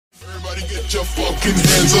Get your fucking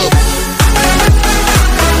hands up.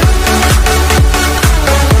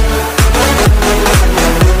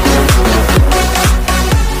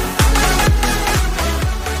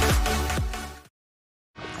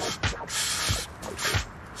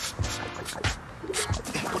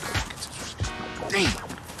 Damn.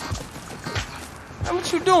 Man,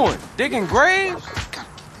 what you doing? Digging graves?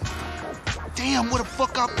 Damn, where the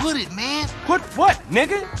fuck I put it, man? Put what,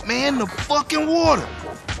 nigga? Man, the fucking water.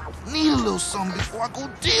 Need a little something before I go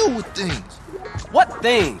deal with things. What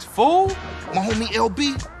things, fool? My homie LB,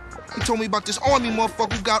 he told me about this army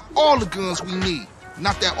motherfucker who got all the guns we need.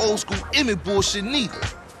 Not that old school Emmett bullshit neither.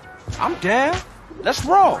 I'm down. Let's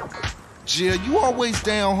roll. Jill, you always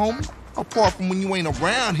down, homie. Apart from when you ain't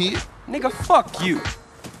around here. Nigga, fuck you.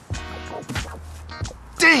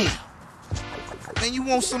 Damn! Man, you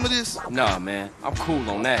want some of this? Nah, man. I'm cool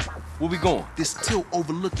on that. Where we going? This tilt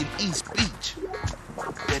overlooking East Beach.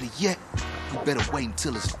 Better yet, you better wait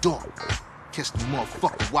until it's dark. Catch the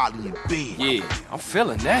motherfucker while he in bed. Yeah, I'm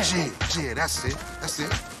feeling that. Yeah, that's it. That's it.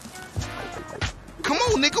 Come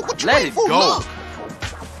on, nigga. What you Let waiting it for? go. Look.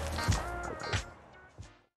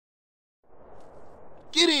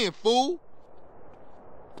 Get in, fool.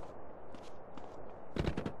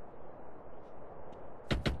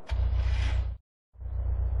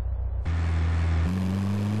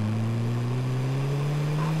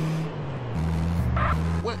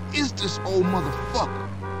 Where is this old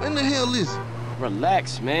motherfucker? When the hell is he?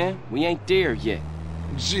 Relax, man. We ain't there yet.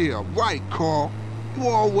 Yeah, right, Carl. You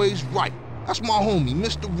always right. That's my homie,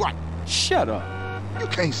 Mr. Right. Shut up. You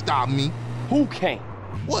can't stop me. Who can't?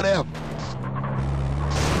 Whatever.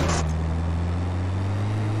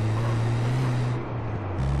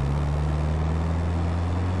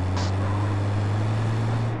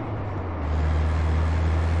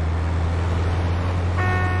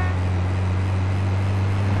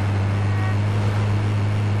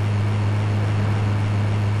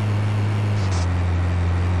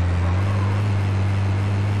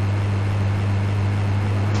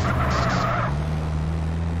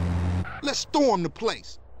 Let's storm the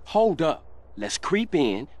place. Hold up. Let's creep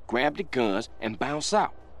in, grab the guns, and bounce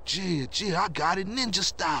out. Yeah, I got it ninja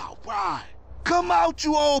style. Right. Come out,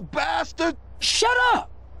 you old bastard. Shut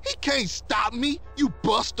up! He can't stop me, you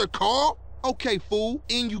buster, Carl. Okay, fool,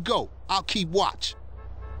 in you go. I'll keep watch.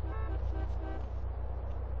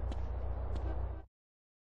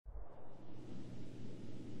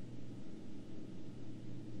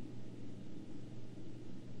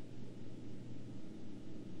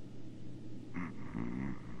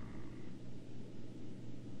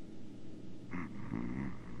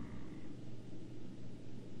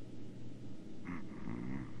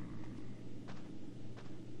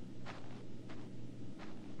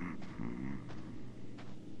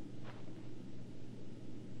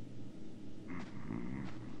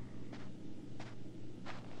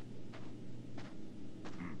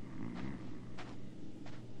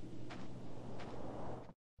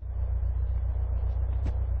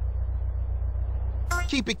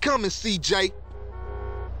 Keep it coming, CJ.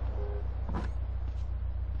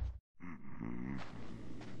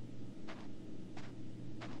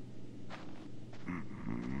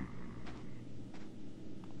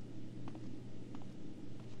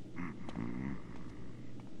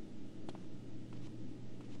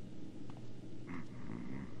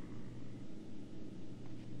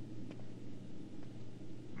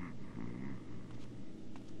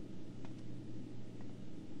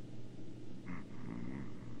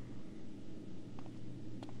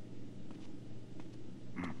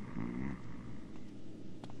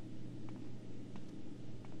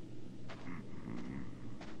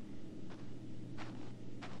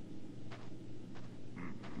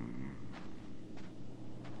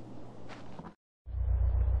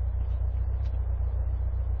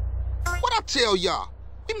 What I tell y'all?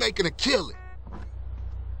 We making a killing.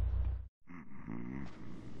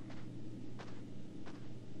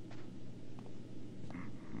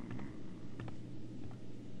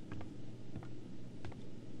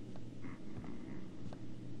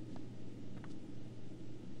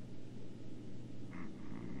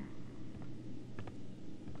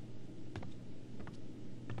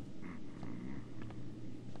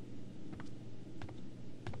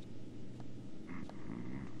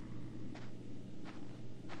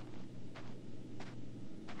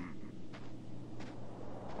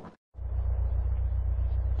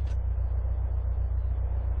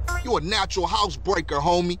 You a natural housebreaker,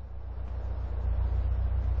 homie.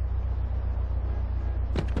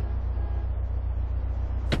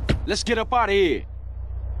 Let's get up out of here.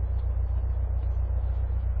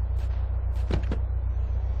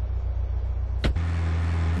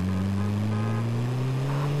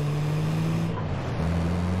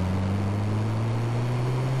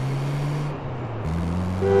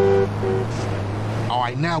 All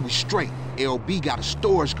right, now we straight. LB got a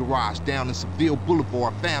storage garage down in Seville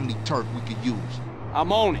Boulevard, family turf we could use.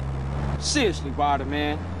 I'm on it. Seriously, Ryder,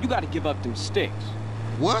 man, you gotta give up them sticks.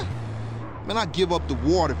 What? Man, I give up the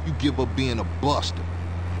water if you give up being a buster.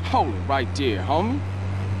 Hold it right there, homie.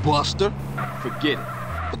 Buster? Forget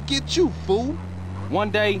it. Forget you, fool. One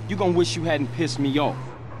day, you gonna wish you hadn't pissed me off.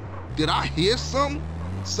 Did I hear something?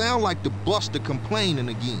 Sound like the buster complaining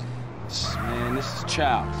again. Man, this is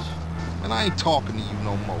childish. And I ain't talking to you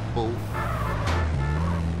no more, fool.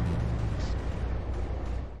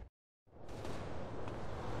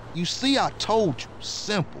 You see, I told you.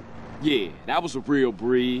 Simple. Yeah, that was a real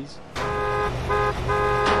breeze.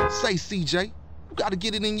 Say, CJ, you gotta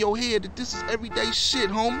get it in your head that this is everyday shit,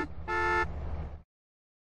 homie.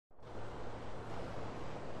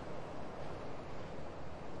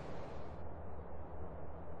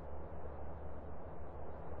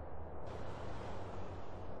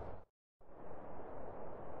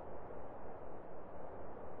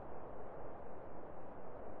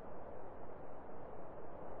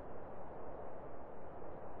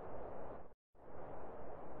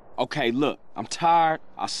 Okay, look, I'm tired.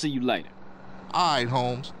 I'll see you later. All right,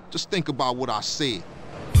 Holmes. Just think about what I said.